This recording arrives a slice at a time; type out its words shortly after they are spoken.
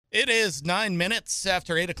It is 9 minutes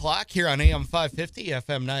after 8 o'clock here on AM 550,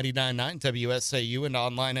 FM 99.9, WSAU, and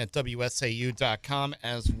online at WSAU.com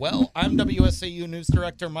as well. I'm WSAU News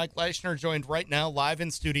Director Mike Leischner, joined right now live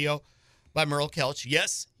in studio by Merle Kelch.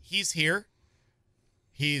 Yes, he's here.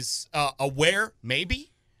 He's aware,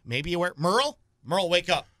 maybe aware. Merle, wake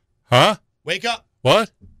up. Huh? Wake up.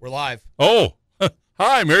 What? We're live. Oh,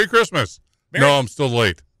 hi, Merry Christmas. No, I'm still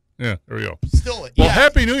late. Yeah, there we go. Still, Well, yeah.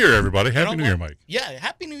 Happy New Year, everybody. Happy New Year, Mike. Yeah,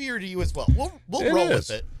 Happy New Year to you as well. We'll It roll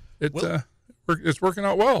is. with it. It's working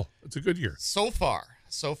out well. It's a good year. So far,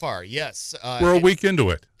 yes. We're a week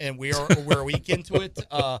into it. And we're a week into it.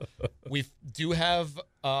 We do have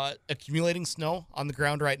accumulating snow on the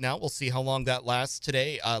ground right now. We'll see how long that lasts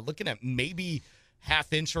today. Looking at maybe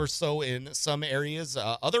half inch or so in some areas.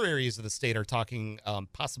 Other areas of the state are talking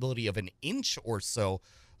possibility of an inch or so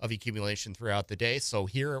of accumulation throughout the day. So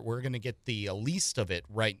here we're going to get the least of it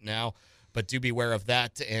right now. But do be aware of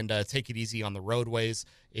that and take it easy on the roadways.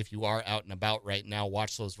 If you are out and about right now,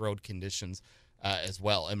 watch those road conditions as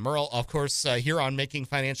well. And Merle, of course, here on Making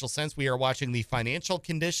Financial Sense, we are watching the financial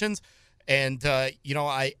conditions. And,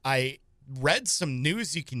 I read some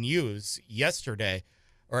news you can use yesterday,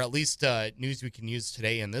 or at least news we can use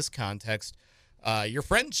today in this context. Your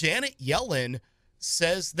friend Janet Yellen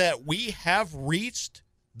says that we have reached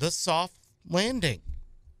the soft landing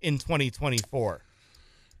in 2024.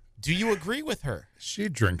 Do you agree with her? She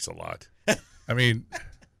drinks a lot. I mean,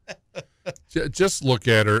 just look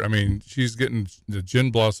at her. I mean, she's getting the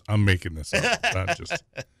gin blast. I'm making this up. Not just,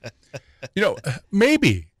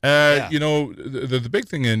 maybe. Yeah. The big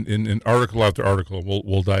thing in article after article,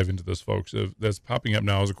 we'll dive into this, folks, that's popping up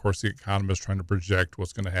now is, of course, the economists trying to project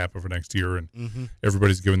what's going to happen for next year, and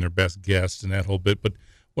everybody's giving their best guess and that whole bit. But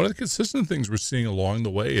one of the consistent things we're seeing along the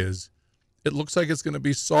way is it looks like it's going to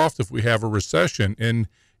be soft if we have a recession. And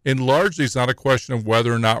largely, it's not a question of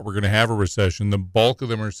whether or not we're going to have a recession. The bulk of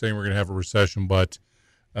them are saying we're going to have a recession, but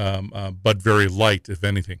very light, if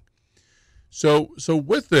anything. So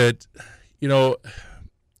with it,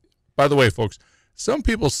 by the way, folks, some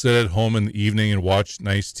people sit at home in the evening and watch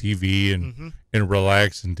nice TV and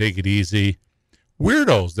relax and take it easy.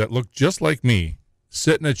 Weirdos that look just like me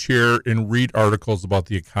sit in a chair and read articles about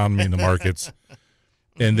the economy and the markets,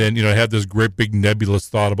 and then have this great big nebulous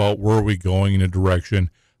thought about where are we going in a direction.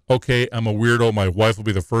 Okay, I'm a weirdo. My wife will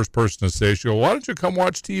be the first person to say, she'll go, why don't you come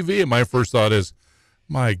watch TV? And my first thought is,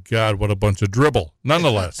 my God, what a bunch of dribble.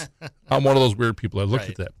 Nonetheless, I'm one of those weird people. I look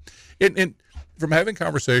at that. And from having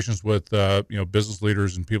conversations with, business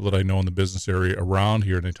leaders and people that I know in the business area around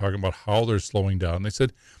here, and they're talking about how they're slowing down. They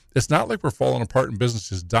said, it's not like we're falling apart and business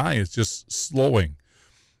is dying. It's just slowing.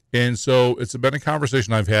 And so it's been a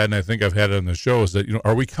conversation I've had, and I think I've had it on the show, is that,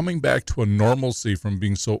 are we coming back to a normalcy from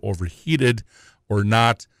being so overheated or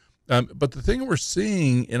not? But the thing we're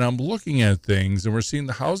seeing, and I'm looking at things, and we're seeing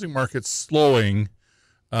the housing market slowing,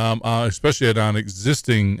 especially on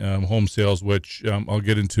existing home sales, which I'll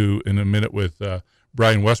get into in a minute with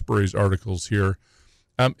Brian Westbury's articles here.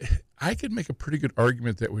 I could make a pretty good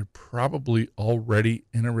argument that we're probably already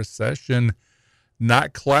in a recession,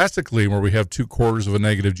 not classically where we have 2 quarters of a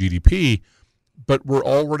negative GDP, but we're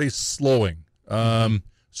already slowing.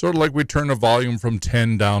 Sort of like we turn the volume from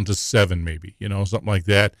 10 down to 7, maybe, something like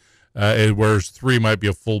that. Whereas 3 might be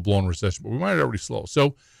a full-blown recession, but we might already slow.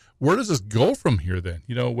 So where does this go from here then?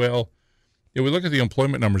 We look at the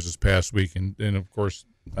employment numbers this past week, and of course,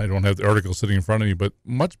 I don't have the article sitting in front of me, but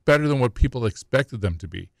much better than what people expected them to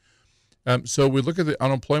be. So we look at the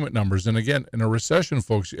unemployment numbers, and again, in a recession,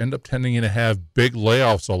 folks, you end up tending to have big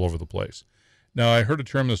layoffs all over the place. Now, I heard a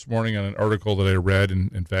term this morning on an article that I read,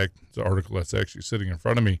 and in fact, it's an article that's actually sitting in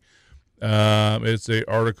front of me. It's an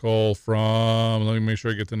article from, let me make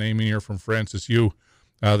sure I get the name in here, from Francis Yu.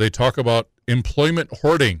 They talk about employment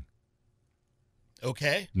hoarding.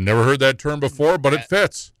 Okay. Never heard that term before, but it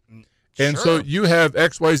fits. And so you have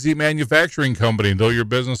XYZ Manufacturing Company, though your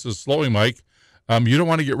business is slowing, Mike. You don't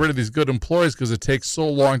want to get rid of these good employees because it takes so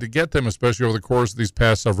long to get them, especially over the course of these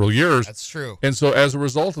past several years. That's true. And so as a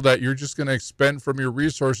result of that, you're just going to expend from your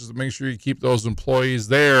resources to make sure you keep those employees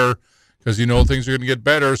there because things are going to get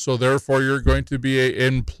better. So therefore, you're going to be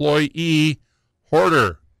an employee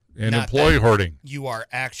hoarder and employee hoarding. You are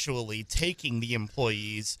actually taking the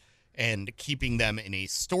employees and keeping them in a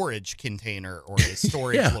storage container or a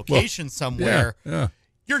storage location somewhere. Yeah.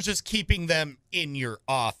 You're just keeping them in your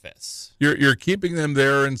office. You're keeping them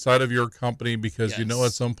there inside of your company because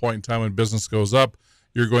at some point in time when business goes up,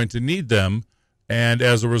 you're going to need them. And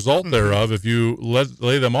as a result thereof, if you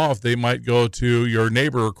lay them off, they might go to your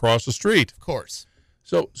neighbor across the street. Of course.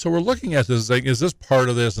 So we're looking at this like, is this part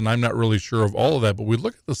of this? And I'm not really sure of all of that, but we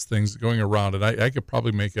look at these things going around, and I could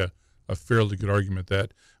probably make a fairly good argument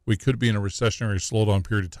that we could be in a recessionary slowdown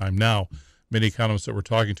period of time now. Many economists that we're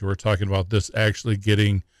talking to are talking about this actually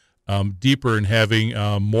getting deeper and having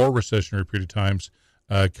more recessionary period of times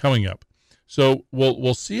coming up. So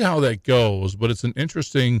we'll see how that goes, but it's an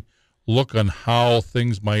interesting look on how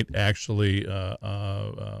things might actually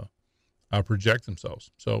project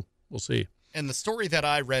themselves. So we'll see. And the story that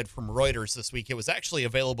I read from Reuters this week, it was actually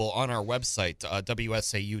available on our website,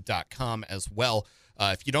 WSAU.com as well.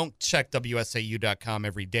 If you don't check WSAU.com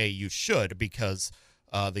every day, you should, because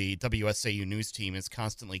the WSAU news team is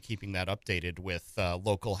constantly keeping that updated with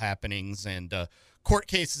local happenings and court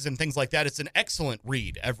cases and things like that. It's an excellent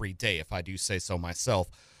read every day, if I do say so myself.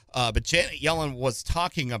 But Janet Yellen was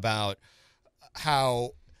talking about how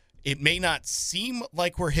it may not seem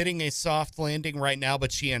like we're hitting a soft landing right now,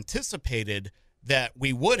 but she anticipated that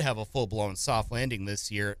we would have a full-blown soft landing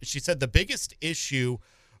this year. She said the biggest issue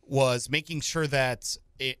was making sure that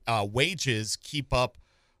wages keep up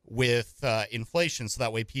with inflation, so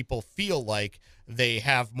that way people feel like they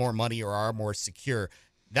have more money or are more secure.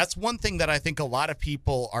 That's one thing that I think a lot of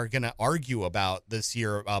people are going to argue about this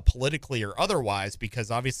year, politically or otherwise, because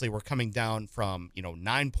obviously we're coming down from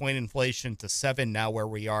 9-point inflation to 7 now, where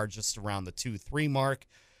we are just around the 2-3 mark,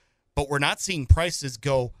 but we're not seeing prices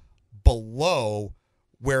go below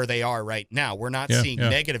where they are right now. We're not seeing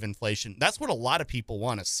negative inflation. That's what a lot of people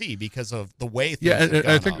want to see because of the way things have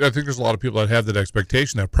gone I think there's a lot of people that have that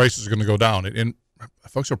expectation that prices are going to go down, and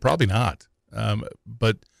folks are probably not.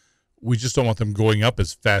 But we just don't want them going up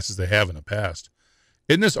as fast as they have in the past.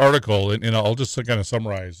 In this article, and I'll just kind of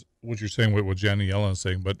summarize what you're saying, what Janet Yellen is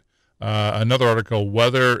saying, but another article,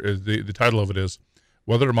 the title of it is,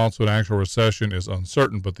 Whether it amounts to an actual recession is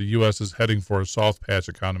uncertain, but the U.S. is heading for a soft patch,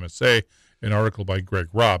 economists say, an article by Greg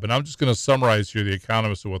Robb. And I'm just going to summarize here the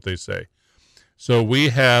economists and what they say. So we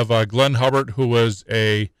have Glenn Hubbard, who was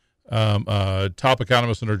a top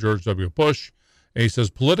economist under George W. Bush. And he says,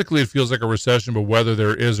 politically, it feels like a recession, but whether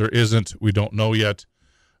there is or isn't, we don't know yet.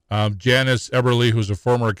 Janice Eberly, who's a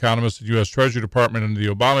former economist at the U.S. Treasury Department under the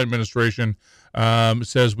Obama administration,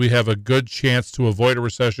 says we have a good chance to avoid a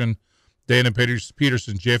recession. Dana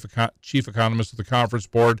Peterson, chief economist of the Conference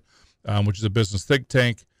Board, which is a business think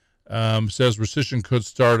tank, says recession could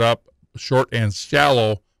start up short and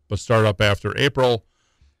shallow, but start up after April.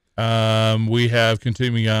 We have,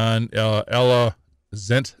 continuing on, Ella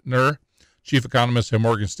Zentner, chief economist at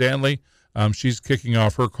Morgan Stanley. She's kicking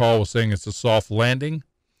off her call with saying it's a soft landing.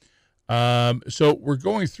 So we're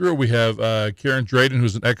going through. We have Karen Drayden,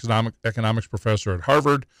 who's an economics professor at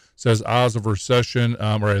Harvard, says odds of recession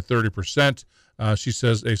are at 30%. She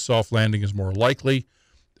says a soft landing is more likely.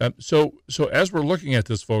 So as we're looking at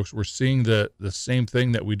this, folks, we're seeing the same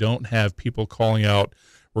thing, that we don't have people calling out,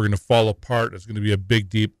 we're going to fall apart. It's going to be a big,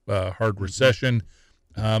 deep, hard recession.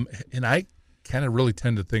 And I kind of really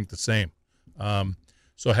tend to think the same.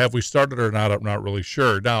 So have we started or not? I'm not really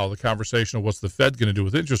sure. Now, the conversation of what's the Fed going to do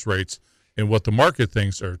with interest rates and what the market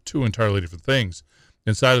thinks are two entirely different things.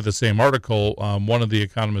 Inside of the same article, one of the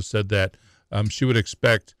economists said that she would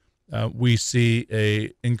expect we see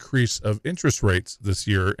a increase of interest rates this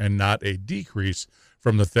year and not a decrease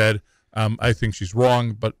from the Fed. I think she's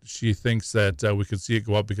wrong, but she thinks that we could see it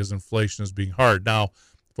go up because inflation is being hard. Now,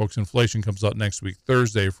 folks, inflation comes out next week,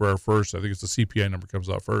 Thursday, for our first, I think it's the CPI number comes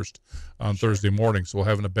out first on Thursday morning. So we'll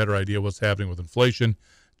have a better idea what's happening with inflation.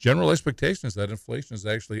 General expectation is that inflation is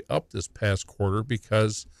actually up this past quarter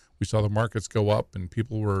because we saw the markets go up and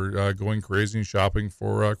people were going crazy and shopping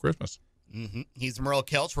for Christmas. Mm-hmm. He's Merle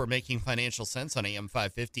Kelch. We're making financial sense on AM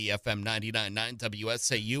 550, FM 99.9,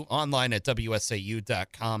 WSAU, online at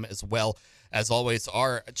WSAU.com as well. As always,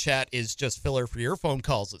 our chat is just filler for your phone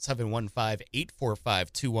calls at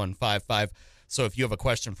 715-845-2155. So if you have a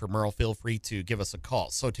question for Merle, feel free to give us a call.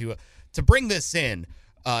 So to bring this in,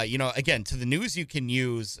 again, to the news you can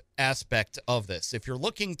use aspect of this. If you're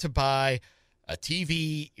looking to buy a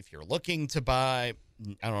TV, if you're looking to buy,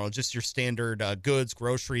 I don't know, just your standard goods,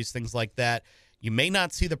 groceries, things like that, you may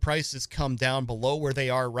not see the prices come down below where they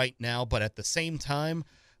are right now, but at the same time,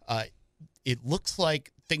 it looks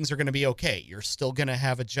like things are going to be okay. You're still going to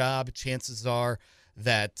have a job. Chances are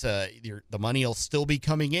that the money will still be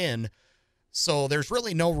coming in. So there's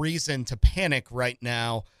really no reason to panic right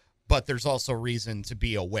now, but there's also reason to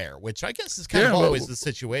be aware, which I guess is kind of always the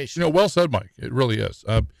situation. Well said, Mike. It really is.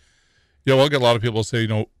 I'll get a lot of people say,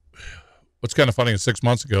 what's kind of funny is 6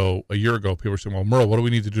 months ago, a year ago, people were saying, well, Merle, what do we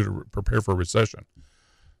need to do to prepare for a recession?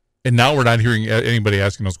 And now we're not hearing anybody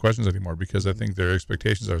asking those questions anymore because I think their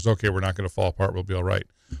expectations are, okay, we're not going to fall apart. We'll be all right.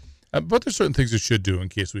 But there's certain things you should do in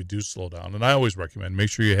case we do slow down. And I always recommend make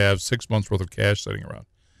sure you have 6 months worth of cash sitting around,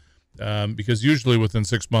 because usually within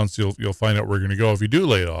 6 months you'll find out where you're going to go. If you do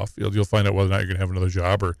lay it off, you'll find out whether or not you're going to have another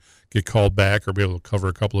job or get called back or be able to cover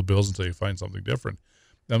a couple of bills until you find something different.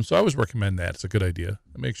 So I always recommend that. It's a good idea.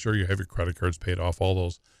 Make sure you have your credit cards paid off, all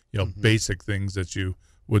those basic things that you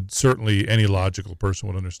would certainly any logical person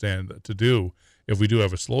would understand to do if we do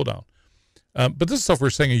have a slowdown. But this is stuff we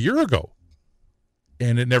were saying a year ago,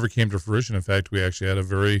 and it never came to fruition. In fact, we actually had a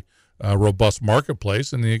very robust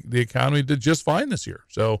marketplace, and the economy did just fine this year.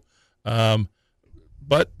 So,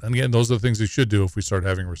 but again, those are the things you should do if we start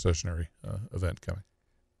having a recessionary event coming.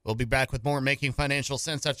 We'll be back with more Making Financial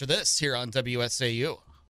Sense after this here on WSAU.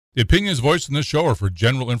 The opinions voiced in this show are for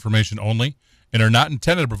general information only and are not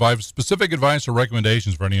intended to provide specific advice or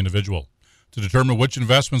recommendations for any individual. To determine which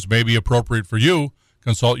investments may be appropriate for you,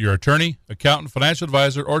 consult your attorney, accountant, financial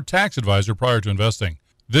advisor, or tax advisor prior to investing.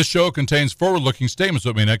 This show contains forward-looking statements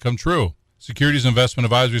that may not come true. Securities investment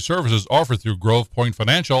advisory services offered through Grove Point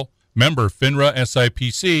Financial, member FINRA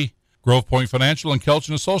SIPC. Grove Point Financial and Kelch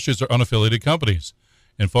 & Associates are unaffiliated companies.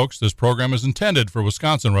 And folks, this program is intended for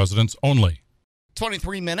Wisconsin residents only.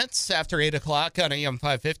 23 minutes after 8 o'clock on AM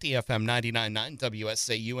 550, FM 99.9,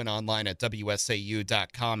 WSAU, and online at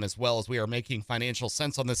WSAU.com, as well as we are making financial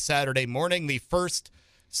sense on this Saturday morning, the first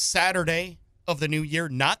Saturday of the new year,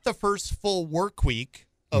 not the first full work week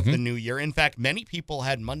of the new year. In fact, many people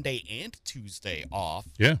had Monday and Tuesday off.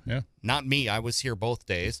 Yeah. Not me. I was here both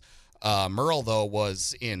days. Merle, though,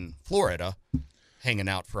 was in Florida hanging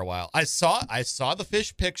out for a while. I saw the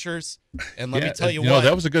fish pictures, and let me tell you what.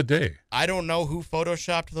 That was a good day. I don't know who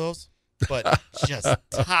photoshopped those, but just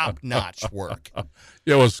top-notch work.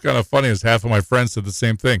 Yeah, what's kind of funny is half of my friends said the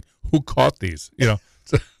same thing. Who caught these?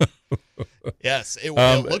 Yes, it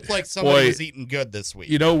looked like somebody was eating good this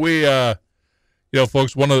week. We,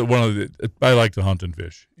 folks, one of the I like to hunt and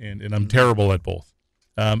fish, and I'm terrible at both.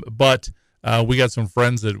 But we got some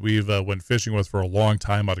friends that we've went fishing with for a long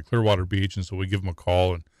time out of Clearwater Beach, and so we give them a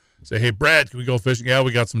call and say, "Hey, Brad, can we go fishing?" Yeah,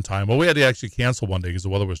 we got some time. Well, we had to actually cancel one day because the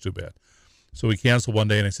weather was too bad. So we canceled one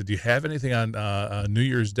day, and I said, "Do you have anything on New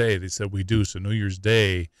Year's Day?" They said, "We do." So New Year's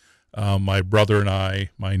Day, my brother and I,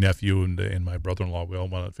 my nephew and my brother-in-law, we all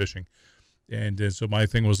went out fishing. And so my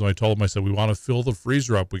thing was, when I told him, I said, "We want to fill the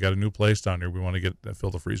freezer up. We got a new place down here. We want to fill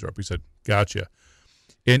the freezer up." He said, "Gotcha."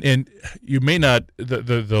 And you may not,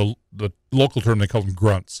 the local term, they call them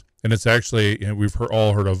grunts. And it's actually, we've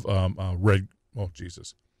all heard of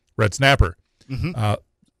red snapper.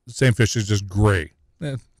 Same fish is just gray.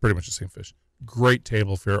 Pretty much the same fish. Great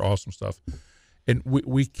table fare, awesome stuff. And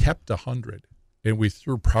we kept 100, and we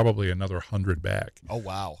threw probably another 100 back. Oh,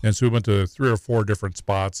 wow. And so we went to 3 or 4 different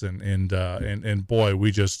spots, and boy,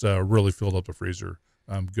 we just really filled up the freezer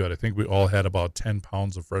good. I think we all had about 10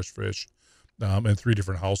 pounds of fresh fish. And 3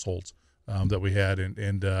 different households that we had, and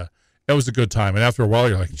it was a good time. And after a while,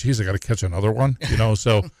 you're like, "Geez, I got to catch another one,"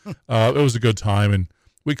 So it was a good time, and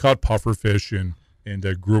we caught puffer fish and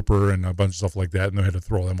grouper and a bunch of stuff like that, and then we had to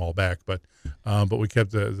throw them all back. But we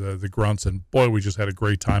kept the grunts, and boy, we just had a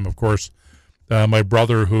great time. Of course, my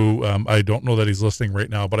brother, who I don't know that he's listening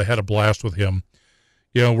right now, but I had a blast with him.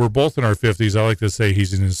 We're both in our 50s. I like to say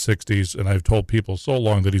he's in his 60s, and I've told people so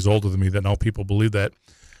long that he's older than me that now people believe that.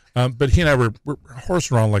 But he and I were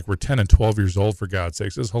horsing around like we're 10 and 12 years old, for God's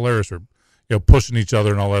sakes. It's hilarious. We're, pushing each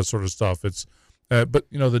other and all that sort of stuff. It's, but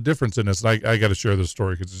the difference in this, and I got to share this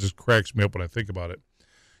story because it just cracks me up when I think about it.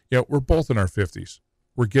 We're both in our 50s.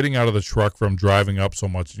 We're getting out of the truck from driving up so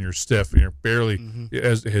much, and you're stiff, and you're barely,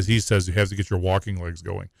 as he says, you have to get your walking legs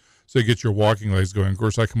going. So you get your walking legs going. Of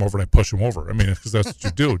course, I come over and I push him over. I mean, because that's what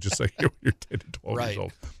you do, just like you're 10 and 12 years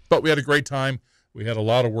old. But we had a great time. We had a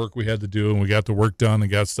lot of work we had to do, and we got the work done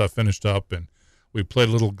and got stuff finished up, and we played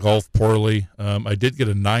a little golf poorly. I did get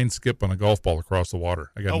a 9 skip on a golf ball across the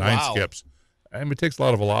water. I got 9 skips. I mean, it takes a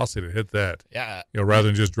lot of velocity to hit that. Yeah. Rather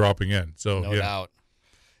than just dropping in. So no doubt.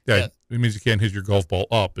 Yeah, it means you can't hit your golf ball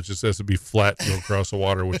up. It just has to be flat to go across the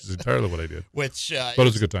water, which is entirely what I did. Which but it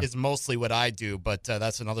was a good time. Is mostly what I do, but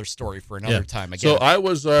that's another story for another time. Again. So I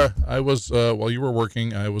was while you were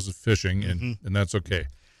working, I was fishing, and that's okay.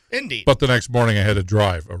 Indeed. But the next morning I had to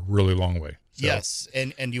drive a really long way. So. Yes,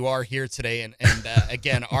 and you are here today. And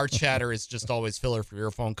again, our chatter is just always filler for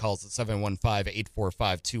your phone calls at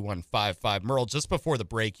 715-845-2155. Merle, just before the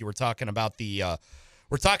break, you were talking about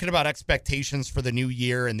we're talking about expectations for the new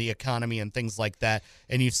year and the economy and things like that.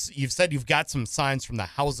 And you've said you've got some signs from the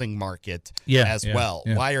housing market as well.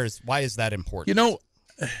 Yeah. Why is that important?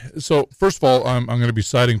 So first of all, I'm going to be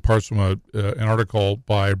citing parts from an article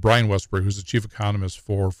by Brian Westbury, who's the chief economist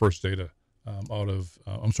for First Trust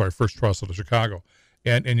out of Chicago.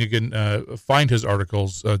 And you can find his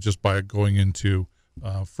articles just by going into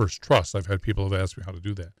First Trust. I've had people have asked me how to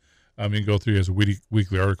do that. You can go through his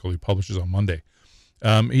weekly article he publishes on Monday.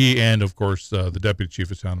 He and, of course, the Deputy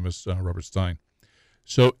Chief Economist, Robert Stein.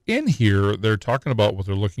 So in here, they're talking about what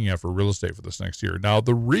they're looking at for real estate for this next year. Now,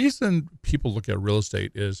 the reason people look at real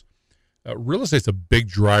estate is real estate's a big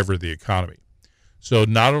driver of the economy. So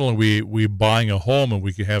not only are we buying a home and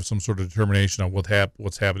we can have some sort of determination on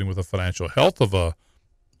what's happening with the financial health of a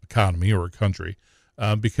economy or a country,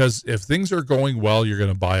 because if things are going well, you're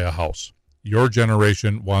going to buy a house. Your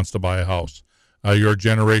generation wants to buy a house. Your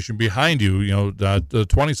generation behind you, the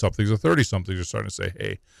 20-somethings or 30-somethings are starting to say,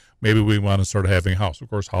 hey, maybe we want to start having a house. Of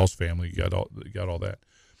course, house family, you got all that.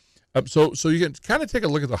 So you can kind of take a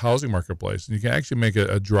look at the housing marketplace, and you can actually make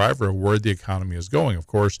a driver of where the economy is going. Of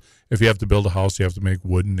course, if you have to build a house, you have to make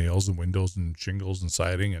wood and nails and windows and shingles and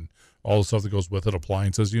siding and all the stuff that goes with it,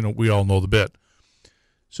 appliances. We all know the bit.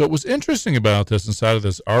 So what's interesting about this inside of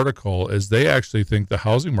this article is they actually think the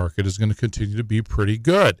housing market is going to continue to be pretty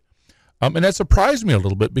good. And that surprised me a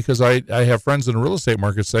little bit because I have friends in the real estate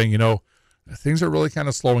market saying, things are really kind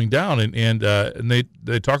of slowing down. And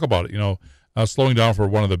they talk about it, slowing down for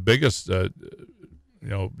one of the biggest,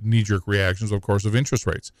 knee-jerk reactions, of course, of interest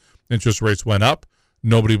rates. Interest rates went up.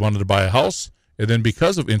 Nobody wanted to buy a house. And then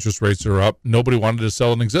because of interest rates are up, nobody wanted to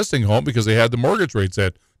sell an existing home because they had the mortgage rates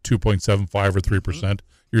at 2.75 or 3%,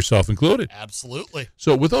 yourself included. Absolutely.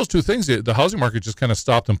 So with those two things, the housing market just kind of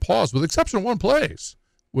stopped and paused, with the exception of one place,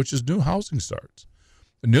 which is new housing starts.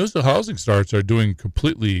 The new housing starts are doing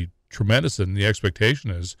completely tremendous, and the expectation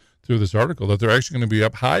is through this article that they're actually going to be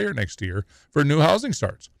up higher next year for new housing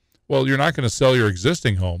starts. Well, you're not going to sell your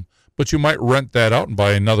existing home, but you might rent that out and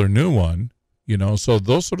buy another new one, so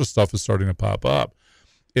those sort of stuff is starting to pop up.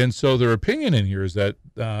 And so their opinion in here is that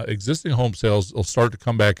existing home sales will start to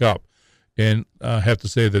come back up. And I have to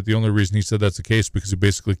say that the only reason he said that's the case because he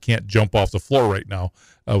basically can't jump off the floor right now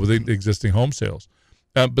with the existing home sales.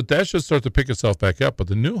 But that should start to pick itself back up. But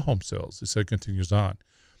the new home sales, he said, continues on.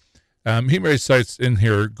 He cites in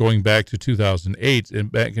here going back to 2008. And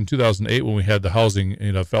back in 2008, when we had the housing,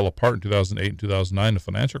 fell apart in 2008 and 2009, the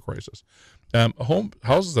financial crisis.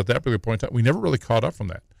 Houses at that particular point in time, we never really caught up from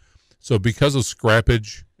that. So because of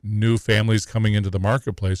scrappage, new families coming into the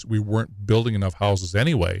marketplace, we weren't building enough houses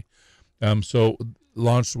anyway. So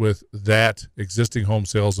launched with that existing home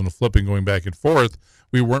sales and the flipping going back and forth,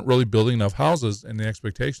 we weren't really building enough houses, and the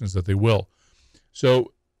expectation is that they will.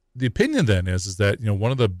 So the opinion then is that,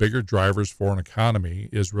 one of the bigger drivers for an economy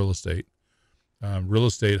is real estate. Real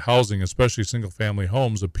estate, housing, especially single-family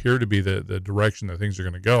homes, appear to be the direction that things are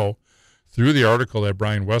going to go. Through the article that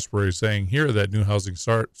Brian Westbury is saying here, that new housing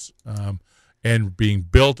starts and being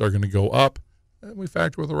built are going to go up, and we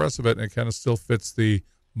factor with the rest of it, and it kind of still fits the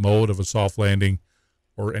mode of a soft landing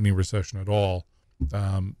or any recession at all.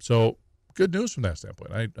 So good news from that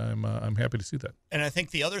standpoint. I'm happy to see that. And I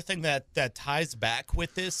think the other thing that ties back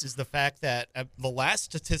with this is the fact that the last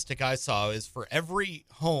statistic I saw is for every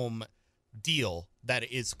home deal that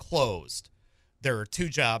is closed, there are 2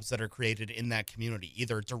 jobs that are created in that community,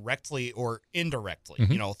 either directly or indirectly,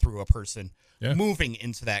 through a person moving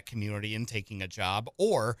into that community and taking a job,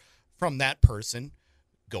 or from that person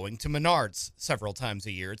going to Menards several times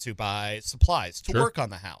a year to buy supplies, to work on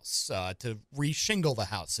the house, to reshingle the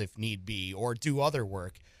house if need be, or do other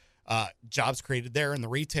work. Jobs created there in the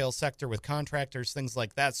retail sector with contractors, things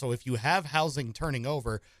like that. So if you have housing turning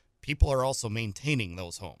over, people are also maintaining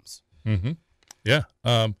those homes. Mm-hmm. Yeah,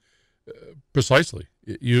 precisely.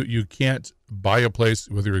 You can't buy a place,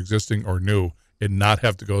 whether existing or new, and not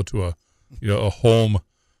have to go to a home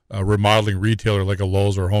remodeling retailer like a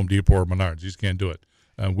Lowe's or Home Depot or Menards. You just can't do it.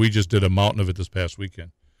 We just did a mountain of it this past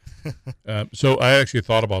weekend. So I actually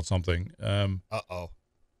thought about something. Uh-oh.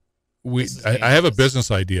 I have a business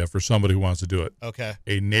idea for somebody who wants to do it. Okay.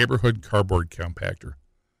 A neighborhood cardboard compactor.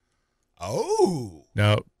 Oh.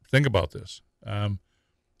 Now, think about this.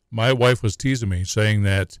 My wife was teasing me, saying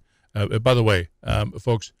that, by the way,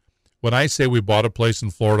 folks, when I say we bought a place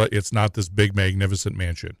in Florida, it's not this big, magnificent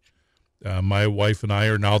mansion. My wife and I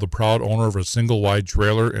are now the proud owner of a single-wide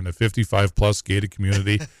trailer in a 55-plus gated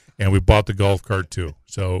community, and we bought the golf cart, too.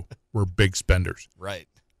 So we're big spenders. Right.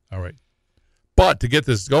 All right. But to get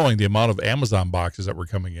this going, the amount of Amazon boxes that were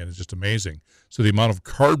coming in is just amazing. So the amount of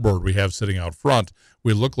cardboard we have sitting out front,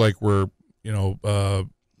 we look like we're,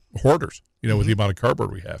 hoarders, with the amount of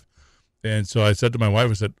cardboard we have. And so I said to my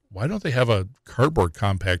wife, I said, why don't they have a cardboard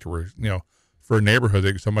compactor where, for a neighborhood,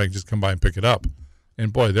 that somebody can just come by and pick it up?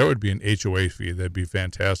 And boy, there would be an HOA fee. That'd be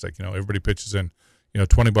fantastic. Everybody pitches in,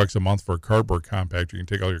 $20 a month for a cardboard compactor. You can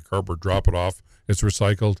take all your cardboard, drop it off. It's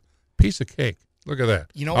recycled. Piece of cake. Look at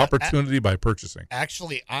that. You know what? Opportunity by purchasing.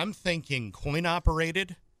 Actually, I'm thinking coin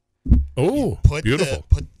operated. Oh, beautiful.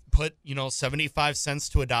 Put 75 cents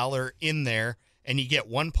to $1 in there, and you get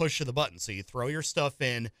one push of the button. So you throw your stuff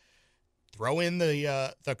in, throw in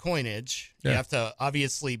the coinage. Yeah. You have to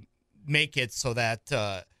obviously make it so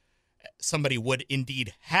that somebody would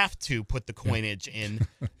indeed have to put the coinage in.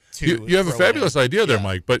 You have a fabulous idea there, Yeah.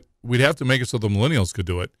 Mike, but we'd have to make it so the millennials could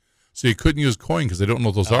do it. So you couldn't use coin because they don't know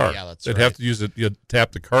what those are. Yeah, that's They'd right. have to use it. You'd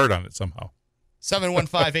tap the card on it somehow.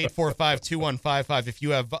 715-845-2155. If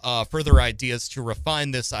you have further ideas to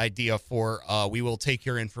refine this idea for, we will take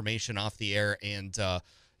your information off the air and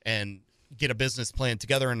get a business plan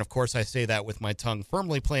together. And, of course, I say that with my tongue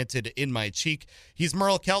firmly planted in my cheek. He's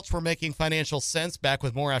Merle Kelch. We're making financial sense. Back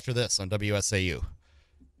with more after this on WSAU.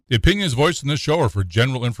 The opinions voiced in this show are for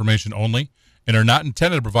general information only and are not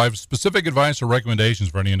intended to provide specific advice or recommendations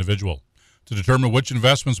for any individual. To determine which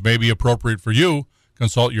investments may be appropriate for you,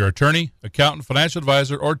 consult your attorney, accountant, financial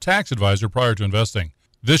advisor, or tax advisor prior to investing.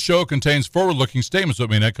 This show contains forward-looking statements that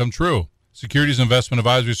may not come true. Securities investment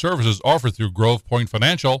advisory services offered through Grove Point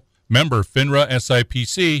Financial, member FINRA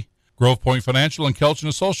SIPC. Grove Point Financial and Kelch &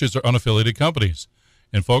 Associates are unaffiliated companies.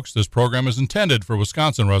 And folks, this program is intended for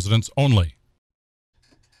Wisconsin residents only.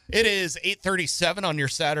 It is 8:37 on your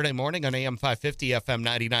Saturday morning on AM 550, FM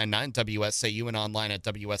 99.9, WSAU, and online at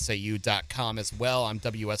WSAU.com as well. I'm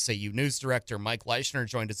WSAU News Director Mike Leischner,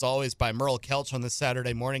 joined as always by Merle Kelch on this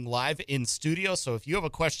Saturday morning live in studio. So if you have a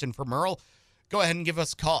question for Merle, go ahead and give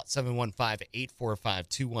us a call at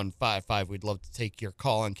 715-845-2155. We'd love to take your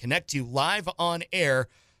call and connect you live on air.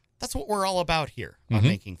 That's what we're all about here on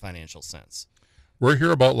Making Financial Sense. We're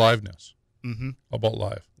here about liveness. Mm-hmm. About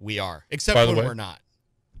live. We are, except By the when way, we're not.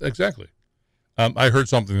 Exactly. I heard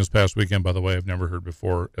something this past weekend, by the way, I've never heard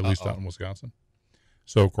before, at least out in Wisconsin.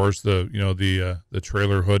 So, of course, the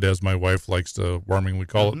trailer hood, as my wife likes to warmingly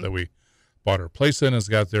call it, that we bought our place in, has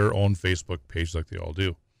got their own Facebook page like they all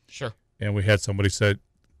do. Sure. And we had somebody said,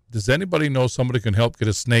 does anybody know somebody can help get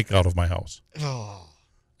a snake out of my house? Oh.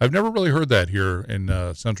 I've never really heard that here in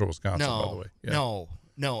central Wisconsin, by the way. Yeah.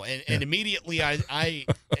 No. And immediately I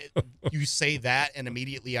you say that, and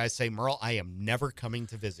immediately I say, Merle, I am never coming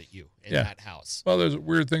to visit you in that house. Well, there's a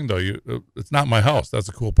weird thing, though. It's not my house. That's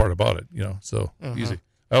the cool part about it, so easy.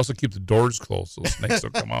 I also keep the doors closed so snakes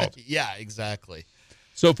don't come out. Yeah, exactly.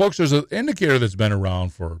 So, folks, there's an indicator that's been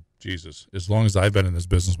around for, as long as I've been in this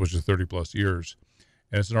business, which is 30-plus years.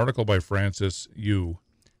 And it's an article by Francis Yu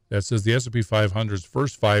that says the S&P 500's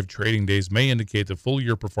first 5 trading days may indicate the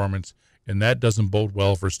full-year performance, and that doesn't bode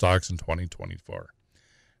well for stocks in 2024.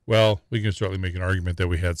 Well, we can certainly make an argument that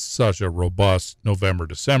we had such a robust November,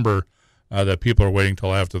 December, that people are waiting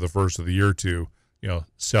till after the first of the year to,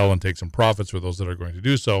 sell and take some profits for those that are going to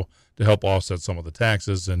do so to help offset some of the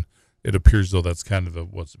taxes. And it appears though that's kind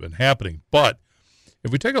of what's been happening. But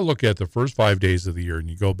if we take a look at the first 5 days of the year and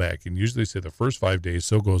you go back and usually say the first 5 days,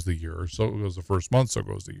 so goes the year, or so goes the first month, so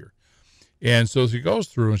goes the year. And so she goes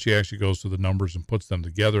through and she actually goes through the numbers and puts them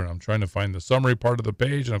together. And I'm trying to find the summary part of the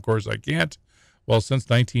page. And of course I can't. Well, since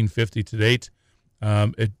 1950 to date,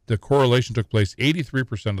 the correlation took place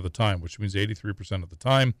 83% of the time, which means 83% of the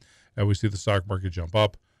time we see the stock market jump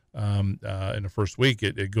up. In the first week,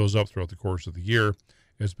 it goes up throughout the course of the year.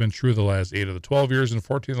 It's been true the last 8 of the 12 years and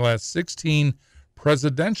 14 of the last 16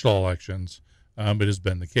 presidential elections. It has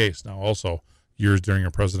been the case. Now, also, years during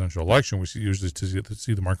a presidential election, we usually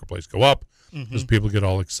see the marketplace go up because people get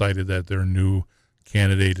all excited that their new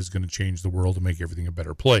candidate is going to change the world and make everything a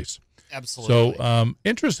better place. Absolutely. So,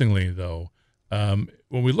 interestingly, though,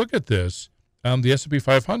 when we look at this, the S&P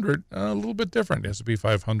 500, a little bit different. The S&P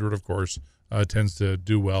 500, of course, tends to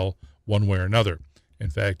do well one way or another. In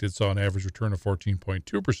fact, it saw an average return of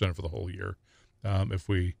 14.2% for the whole year if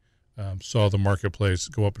we saw the marketplace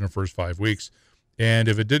go up in the first 5 weeks. And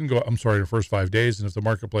if it didn't go, the first 5 days, and if the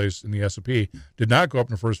marketplace in the S&P did not go up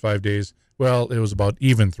in the first 5 days, well, it was about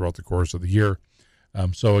even throughout the course of the year.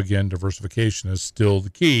 So, again, diversification is still the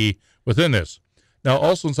key within this. Now,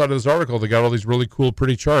 also inside of this article, they got all these really cool,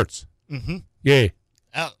 pretty charts. Mm-hmm. Yay.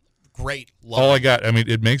 Oh, great. Love all it. I got,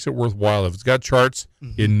 it makes it worthwhile. If it's got charts,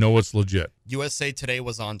 you know it's legit. USA Today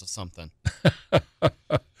was on to something.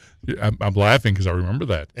 I'm laughing because I remember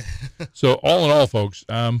that. So, all in all, folks,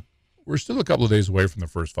 we're still a couple of days away from the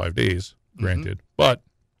first 5 days, granted. But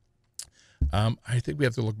I think we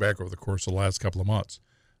have to look back over the course of the last couple of months.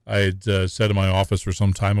 I had said in my office for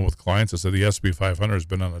some time with clients, I said the S&P 500 has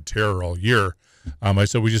been on a tear all year. I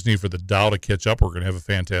said we just need for the Dow to catch up. We're going to have a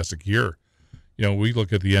fantastic year. We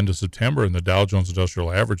look at the end of September, and the Dow Jones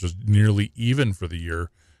Industrial Average was nearly even for the year,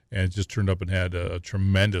 and it just turned up and had a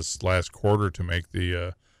tremendous last quarter to make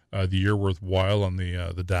the the year worthwhile on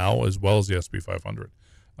the Dow as well as the S&P 500.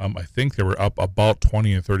 I think they were up about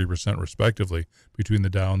 20 and 30% respectively between the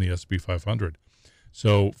Dow and the S&P 500.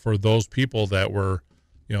 So for those people that were,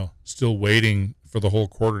 still waiting for the whole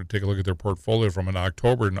quarter to take a look at their portfolio from an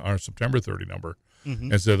October or September 30 number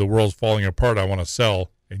and said the world's falling apart, I want to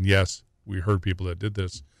sell. And yes, we heard people that did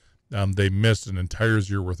this. They missed an entire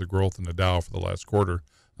year worth of growth in the Dow for the last quarter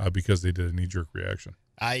because they did a knee-jerk reaction.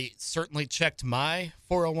 I certainly checked my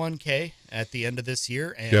 401k at the end of this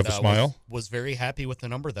year and you have a smile? Was very happy with the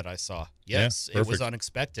number that I saw. Yes, Yeah, it was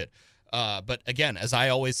unexpected. But again, as I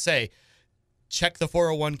always say, check the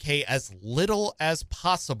 401k as little as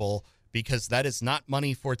possible because that is not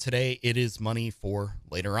money for today. It is money for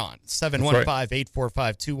later on.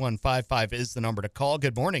 715-845-2155 is the number to call.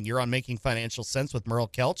 Good morning. You're on Making Financial Sense with Merle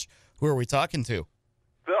Kelch. Who are we talking to?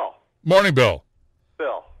 Bill. Morning, Bill.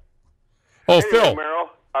 Bill. Oh, anyway, Phil. Merle,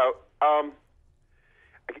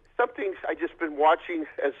 something I just been watching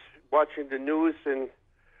the news, and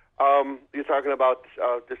you're talking about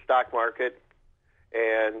the stock market,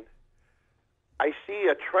 and I see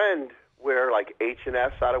a trend where like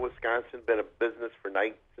H&S out of Wisconsin been in business since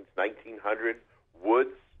 1900.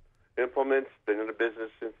 Woods Implements been in the business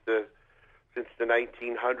since the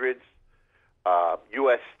 1900s.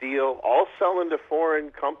 U.S. Steel, all selling to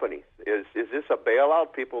foreign companies. Is this a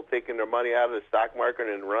bailout? People taking their money out of the stock market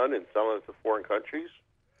and run and selling it to foreign countries?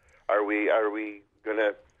 Are we going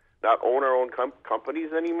to not own our own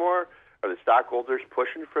companies anymore? Are the stockholders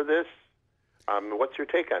pushing for this? What's your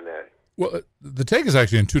take on that? Well, the take is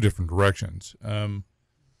actually in two different directions.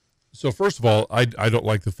 So first of all, I don't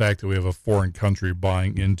like the fact that we have a foreign country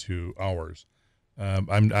buying into ours.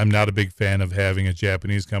 I'm not a big fan of having a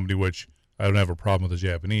Japanese company, which I don't have a problem with the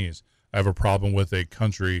Japanese. I have a problem with a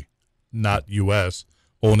country, not U.S.,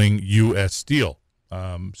 owning U.S. Steel.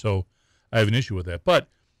 So I have an issue with that. But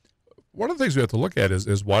one of the things we have to look at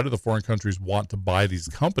is why do the foreign countries want to buy these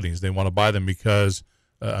companies? They want to buy them because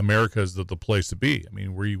America is the place to be. I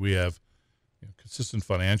mean, we have consistent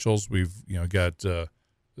financials. We've got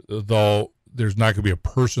though there's not going to be a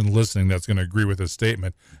person listening that's going to agree with this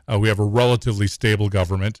statement. We have a relatively stable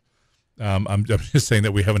government. I'm just saying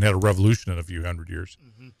that we haven't had a revolution in a few hundred years.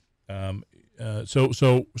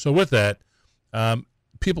 So with that,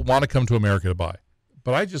 people want to come to America to buy,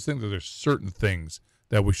 but I just think that there's certain things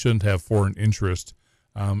that we shouldn't have foreign interest,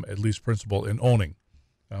 at least principle, in owning.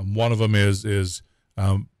 One of them is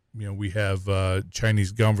we have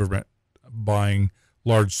Chinese government buying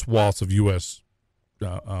large swaths of U.S.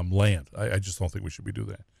 Land. I just don't think we should be doing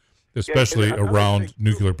that, especially around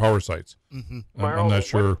nuclear power sites. I'm not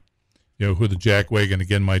sure, who the jackwagon,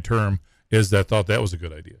 again, my term, is that thought that was a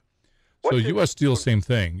good idea. So U.S. Steel, same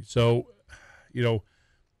thing. So,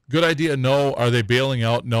 good idea, no. Are they bailing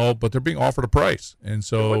out? No, but they're being offered a price. And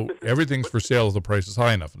so everything's for sale if the price is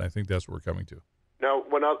high enough, and I think that's what we're coming to. Now,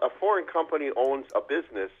 when a foreign company owns a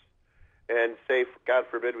business and, say, God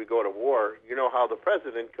forbid, we go to war, you know how the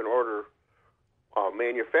president can order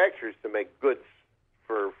manufacturers to make goods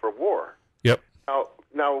for war. Yep.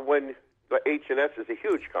 Now when the H&S is a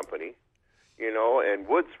huge company, and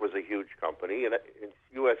Woods was a huge company, and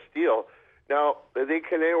U.S. Steel. Now,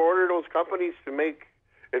 can they order those companies to make?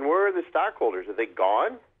 And where are the stockholders? Are they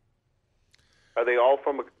gone? Are they all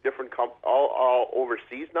from a different all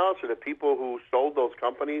overseas now? So the people who sold those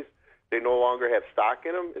companies, they no longer have stock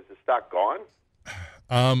in them. Is the stock gone?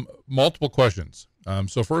 Multiple questions.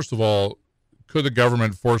 So first of all, could the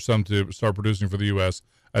government force them to start producing for the U.S.?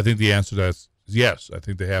 I think the answer to that is yes. I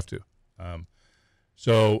think they have to.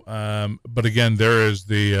 But again, there is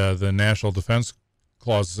the National Defense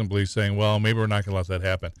Clause simply saying, well, maybe we're not going to let that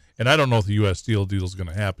happen. And I don't know if the U.S. Steel deal is going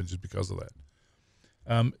to happen just because of that.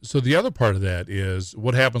 So the other part of that is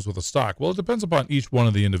what happens with the stock. Well, it depends upon each one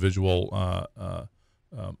of the individual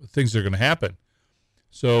things that are going to happen.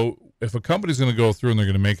 So if a company's going to go through and they're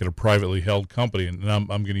going to make it a privately held company, and I'm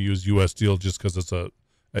going to use U.S. Steel just because it's a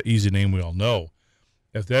easy name we all know.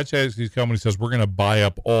 If that Chinese company says we're going to buy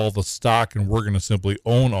up all the stock and we're going to simply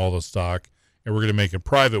own all the stock and we're going to make it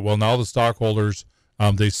private, well, now the stockholders,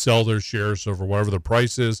 they sell their shares over whatever the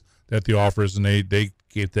price is that the offer is, and they take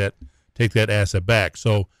that asset back.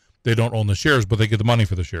 So they don't own the shares, but they get the money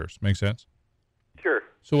for the shares. Make sense? Sure.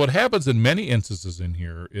 So what happens in many instances in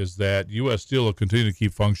here is that U.S. Steel will continue to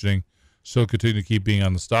keep functioning, still continue to keep being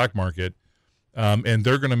on the stock market, and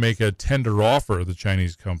they're going to make a tender offer, the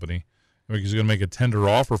Chinese company, because they're going to make a tender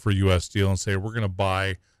offer for U.S. Steel and say, we're going to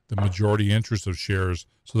buy the majority interest of shares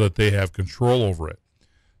so that they have control over it.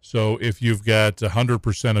 So if you've got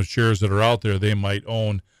 100% of shares that are out there, they might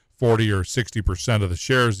own 40 or 60% of the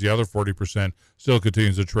shares. The other 40% still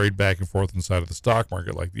continues to trade back and forth inside of the stock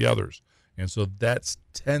market like the others. And so that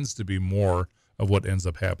tends to be more of what ends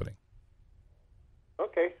up happening.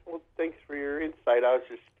 Okay. Well, thanks for your insight. I was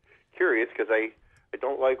just curious because I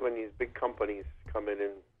don't like when these big companies come in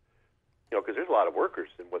and, because there's a lot of workers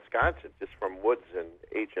in Wisconsin just from Woods and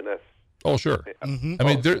H&S. Oh, sure. Mm-hmm. I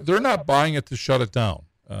mean, they're not buying it to shut it down.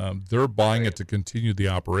 They're buying it to continue the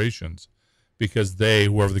operations because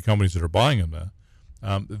whoever the companies that are buying them,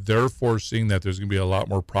 they're foreseeing that there's going to be a lot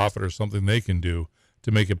more profit or something they can do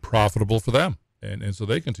to make it profitable for them. And so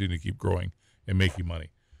they continue to keep growing and making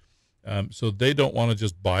money. So they don't want to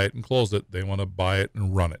just buy it and close it. They want to buy it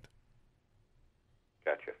and run it.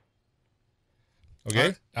 Gotcha.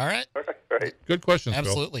 Okay? All right. All right. Good questions, Phil.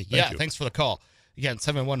 Absolutely. Thank Yeah, you. thanks for the call. Again,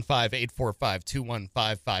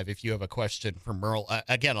 715-845-2155 if you have a question for Merle.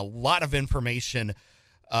 Again, a lot of information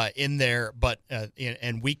in there, but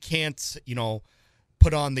and we can't,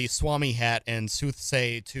 put on the Swami hat and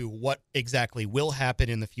soothsay to what exactly will happen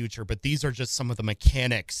in the future, but these are just some of the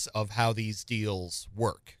mechanics of how these deals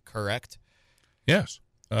work, correct? Yes.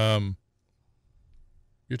 You're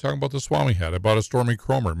talking about the Swami hat. I bought a Stormy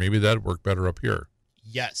Cromer. Maybe that'd work better up here.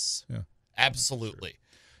 Yes. Yeah. Absolutely.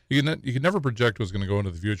 You can never project what's going to go into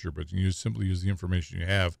the future, but you simply use the information you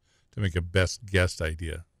have to make a best guess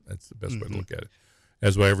idea. That's the best way to look at it.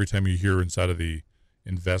 That's why every time you hear inside of the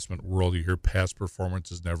investment world, you hear past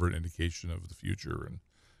performance is never an indication of the future. And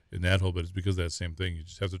in that whole bit, it's because of that same thing. You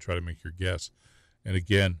just have to try to make your guess. And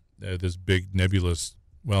again, this big nebulous,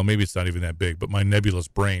 well, maybe it's not even that big, but my nebulous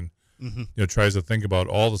brain, tries to think about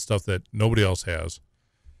all the stuff that nobody else has,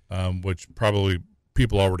 which probably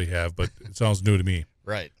people already have, but it sounds new to me.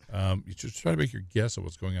 Right. You just try to make your guess of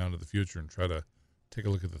what's going on in the future and try to take a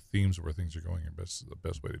look at the themes of where things are going. That's the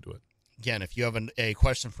best way to do it. Again, if you have a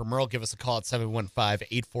question for Merle, give us a call at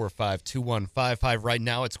 715-845-2155. Right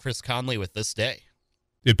now, it's Chris Conley with This Day.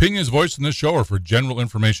 The opinions voiced in this show are for general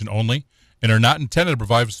information only and are not intended to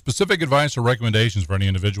provide specific advice or recommendations for any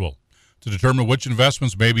individual. To determine which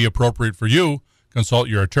investments may be appropriate for you, consult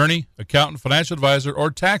your attorney, accountant, financial advisor,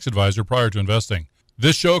 or tax advisor prior to investing.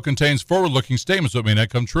 This show contains forward-looking statements that may not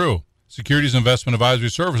come true. Securities investment advisory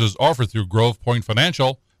services offered through Grove Point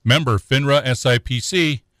Financial, member FINRA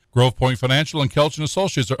SIPC. Grove Point Financial and Kelch &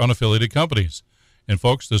 Associates are unaffiliated companies. And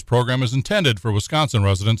folks, this program is intended for Wisconsin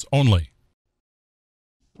residents only.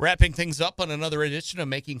 Wrapping things up on another edition of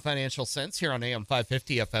Making Financial Sense here on AM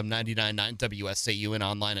 550, FM 99.9 WSAU, and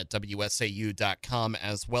online at WSAU.com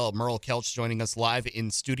as well. Merle Kelch joining us live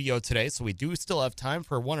in studio today, so we do still have time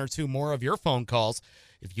for one or two more of your phone calls.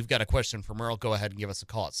 If you've got a question for Merle, go ahead and give us a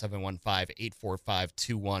call at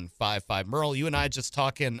 715-845-2155. Merle, you and I just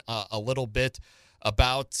talking a little bit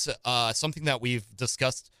about something that we've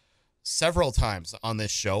discussed several times on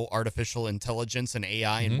this show, artificial intelligence and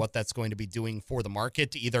AI and what that's going to be doing for the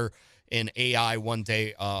market, either in AI one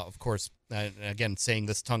day, of course, again, saying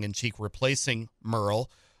this tongue-in-cheek, replacing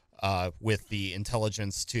Merle with the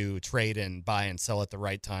intelligence to trade and buy and sell at the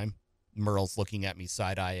right time. Merle's looking at me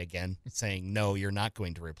side-eye again, saying, no, you're not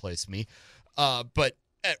going to replace me. But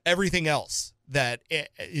everything else that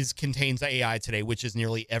contains AI today, which is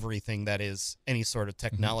nearly everything that is any sort of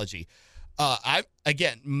technology. I've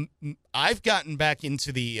gotten back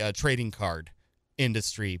into the trading card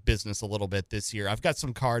industry business a little bit this year. I've got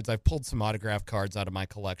some cards. I've pulled some autograph cards out of my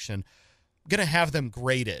collection. I'm going to have them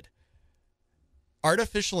graded.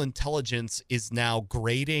 Artificial intelligence is now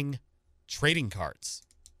grading trading cards.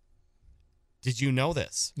 Did you know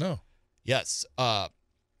this? No. Yes.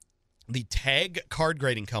 The Tag Card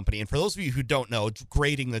Grading Company, and for those of you who don't know,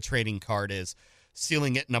 grading the trading card is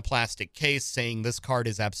sealing it in a plastic case, saying this card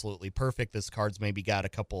is absolutely perfect. This card's maybe got a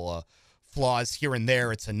couple of flaws here and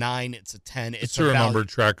there. It's a 9, it's a 10. It's a number,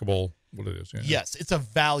 trackable, what it is. Yeah. Yes, it's a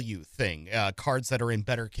value thing. Cards that are in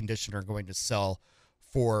better condition are going to sell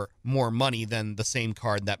for more money than the same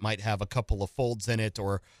card that might have a couple of folds in it,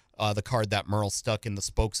 or the card that Merle stuck in the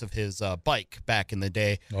spokes of his bike back in the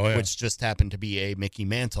day, which just happened to be a Mickey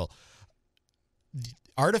Mantle.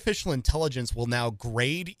 Artificial intelligence will now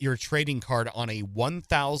grade your trading card on a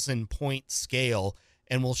 1,000-point scale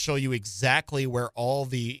and will show you exactly where all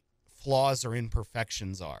the flaws or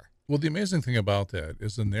imperfections are. Well, the amazing thing about that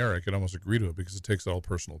is in there, I can almost agree to it because it takes all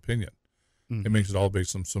personal opinion. It makes it all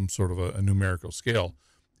based on some sort of a numerical scale.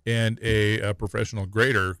 And a professional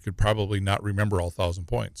grader could probably not remember all 1,000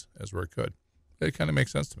 points as where it could. It kind of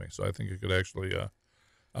makes sense to me. So I think it could actually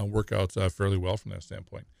work out fairly well from that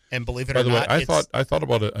standpoint. And believe it or not, by the way, I thought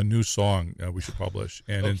about a new song we should publish,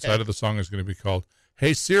 and inside of the song is going to be called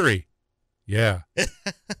 "Hey Siri." Yeah.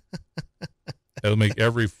 It'll make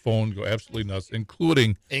every phone go absolutely nuts,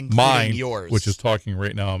 including mine, yours, which is talking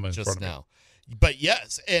right now. I'm in just front of now. But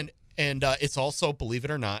yes, and it's also, believe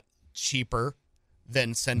it or not, cheaper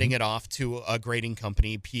than sending it off to a grading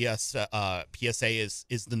company. PSA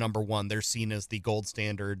is the number one. They're seen as the gold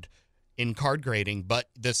standard in card grading. But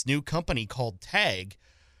this new company called Tag,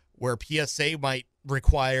 where PSA might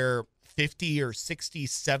require $50 or $60,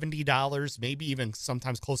 $70, maybe even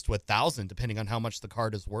sometimes close to $1,000, depending on how much the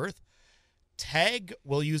card is worth. Tag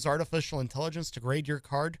will use artificial intelligence to grade your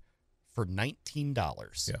card for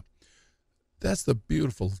 $19. Yeah. That's the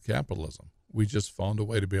beautiful capitalism. We just found a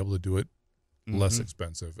way to be able to do it less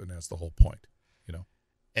expensive, and that's the whole point, you know.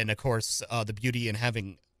 And of course, the beauty in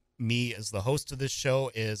having me as the host of this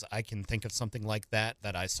show is I can think of something like that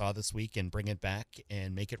I saw this week and bring it back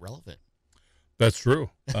and make it relevant. That's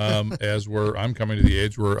true. I'm coming to the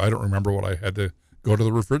age where I don't remember what I had to go to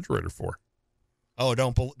the refrigerator for. Oh,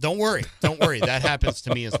 don't worry. Don't worry. That happens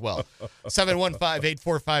to me as well.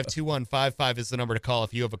 715-845-2155 is the number to call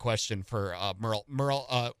if you have a question for Merle.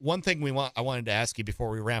 Merle, one thing I wanted to ask you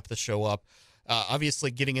before we wrap the show up.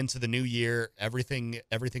 Obviously, getting into the new year,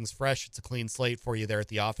 everything's fresh. It's a clean slate for you there at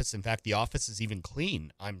the office. In fact, the office is even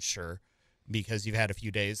clean, I'm sure, because you've had a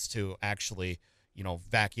few days to actually,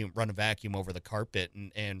 run a vacuum over the carpet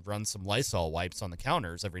and run some Lysol wipes on the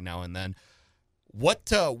counters every now and then.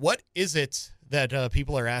 What is it that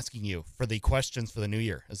people are asking you for the questions for the new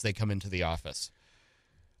year as they come into the office?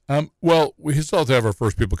 Well, we still have to have our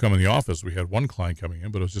first people come in the office. We had one client coming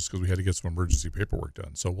in, but it was just because we had to get some emergency paperwork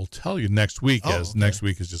done. So we'll tell you next week, next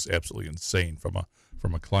week is just absolutely insane from a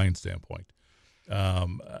client standpoint.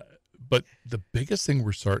 But the biggest thing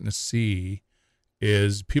we're starting to see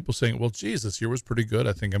is people saying, well, geez, this year was pretty good.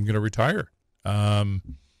 I think I'm going to retire. And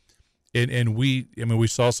we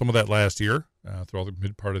saw some of that last year, throughout the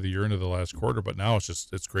mid part of the year into the last quarter, but now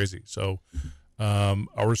it's crazy. So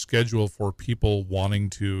our schedule for people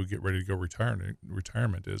wanting to get ready to go retirement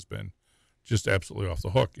has been just absolutely off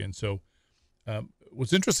the hook. And so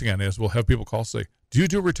what's interesting on this, we'll have people call say, do you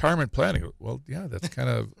do retirement planning? Well, yeah, that's kind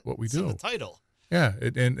of what we do. In the title. Yeah.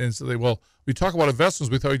 And so we talk about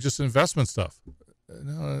investments. We thought just investment stuff.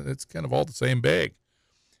 No, it's kind of all the same bag.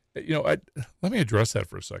 Let me address that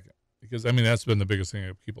for a second, because that's been the biggest thing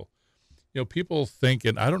of people. People think,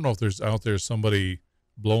 and I don't know if there's out there somebody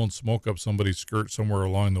blowing smoke up somebody's skirt somewhere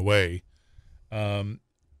along the way,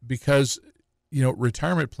 because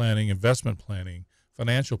retirement planning, investment planning,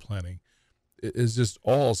 financial planning is just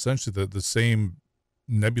all essentially the same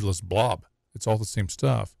nebulous blob. It's all the same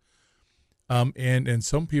stuff. And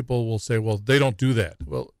some people will say, well, they don't do that.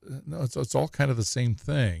 Well, no, it's all kind of the same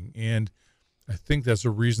thing. And I think that's a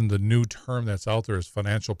reason the new term that's out there is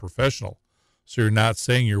financial professional. So you're not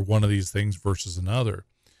saying you're one of these things versus another.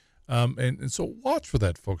 And so watch for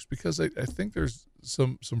that, folks, because I think there's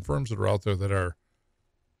some firms that are out there that are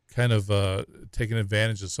kind of taking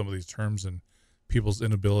advantage of some of these terms and people's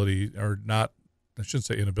inability, or not, I shouldn't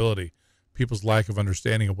say inability, people's lack of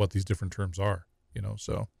understanding of what these different terms are,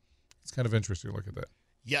 so it's kind of interesting to look at that.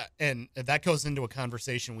 Yeah, and that goes into a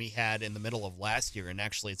conversation we had in the middle of last year, and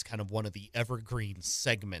actually it's kind of one of the evergreen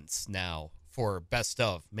segments now for Best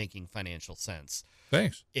of Making Financial Sense.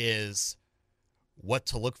 Thanks. Is what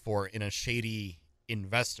to look for in a shady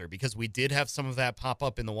investor, because we did have some of that pop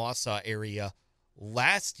up in the Wausau area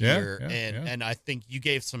last year, and I think you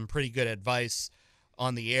gave some pretty good advice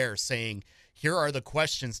on the air saying, here are the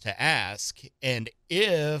questions to ask, and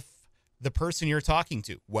if the person you're talking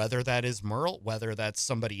to, whether that is Merle, whether that's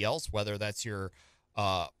somebody else, whether that's your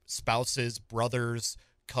spouse's brother's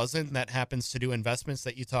cousin that happens to do investments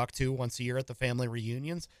that you talk to once a year at the family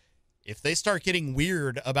reunions, if they start getting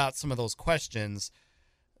weird about some of those questions,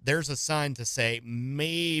 there's a sign to say,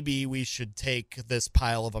 maybe we should take this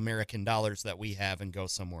pile of American dollars that we have and go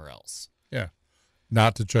somewhere else. Yeah.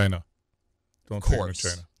 Not to China. Don't take them to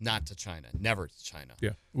China. Not to China. Never to China.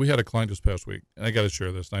 Yeah. We had a client this past week, and I got to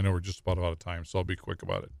share this, and I know we're just about out of time, so I'll be quick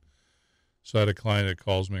about it. So I had a client that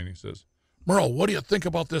calls me, and he says, Merle, what do you think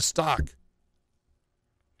about this stock?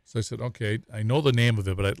 So I said, okay, I know the name of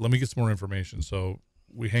it, but let me get some more information. So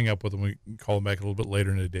we hang up with him. We call him back a little bit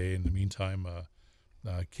later in the day. In the meantime,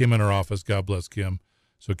 Kim in our office, God bless Kim.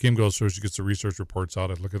 So Kim goes through, she gets the research reports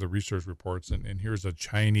out. I look at the research reports, and here's a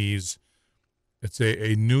Chinese, it's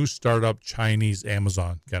a new startup Chinese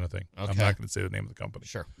Amazon kind of thing. Okay. I'm not going to say the name of the company.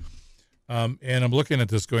 Sure. And I'm looking at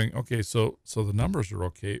this going, okay, so the numbers are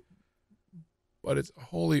okay, but it's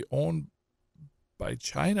wholly owned by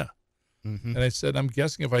China. Mm-hmm. And I said, I'm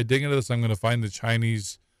guessing if I dig into this, I'm going to find the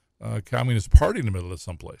Chinese Communist Party in the middle of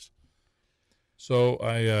someplace. So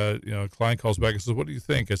a client calls back and says, what do you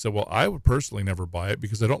think? I said, well, I would personally never buy it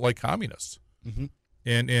because I don't like communists. Mm-hmm.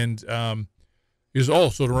 And he says, "Oh,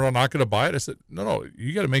 so we're not going to buy it?" I said, "No,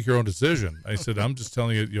 you got to make your own decision." I said, "I'm just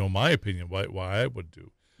telling you, my opinion, why I would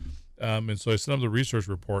do." And so I sent him the research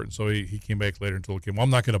report, and so he came back later and told him, "Well, I'm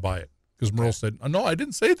not going to buy it," because Merle said, "No, I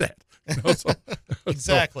didn't say that."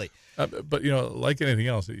 Exactly. But like anything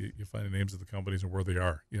else, you find the names of the companies and where they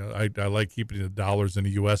are. I like keeping the dollars in the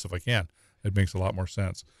U.S. if I can. It makes a lot more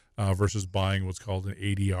sense versus buying what's called an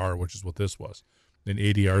ADR, which is what this was. And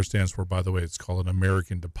ADR stands for, by the way, it's called an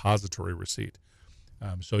American Depository Receipt.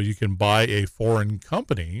 So you can buy a foreign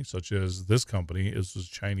company, such as this company is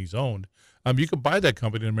Chinese owned. You can buy that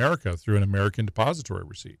company in America through an American Depository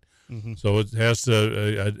Receipt. Mm-hmm. So it has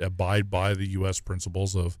to abide by the U.S.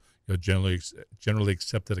 principles of generally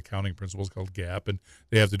accepted accounting principles called GAAP, and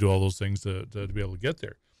they have to do all those things to be able to get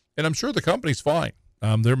there. And I'm sure the company's fine.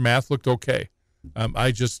 Their math looked okay.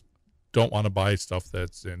 I just don't want to buy stuff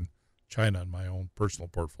that's in China in my own personal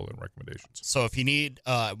portfolio recommendations. So if you need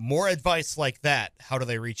more advice like that, how do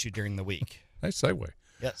they reach you during the week? Nice segue.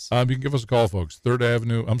 Yes. You can give us a call, folks.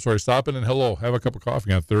 Stop in and hello. Have a cup of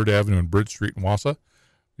coffee on 3rd Avenue and Bridge Street in Wausau.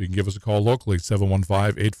 You can give us a call locally,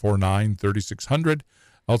 715-849-3600.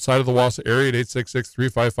 Outside of the Wausau area at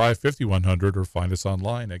 866-355-5100, or find us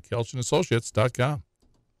online at KelchinAssociates.com.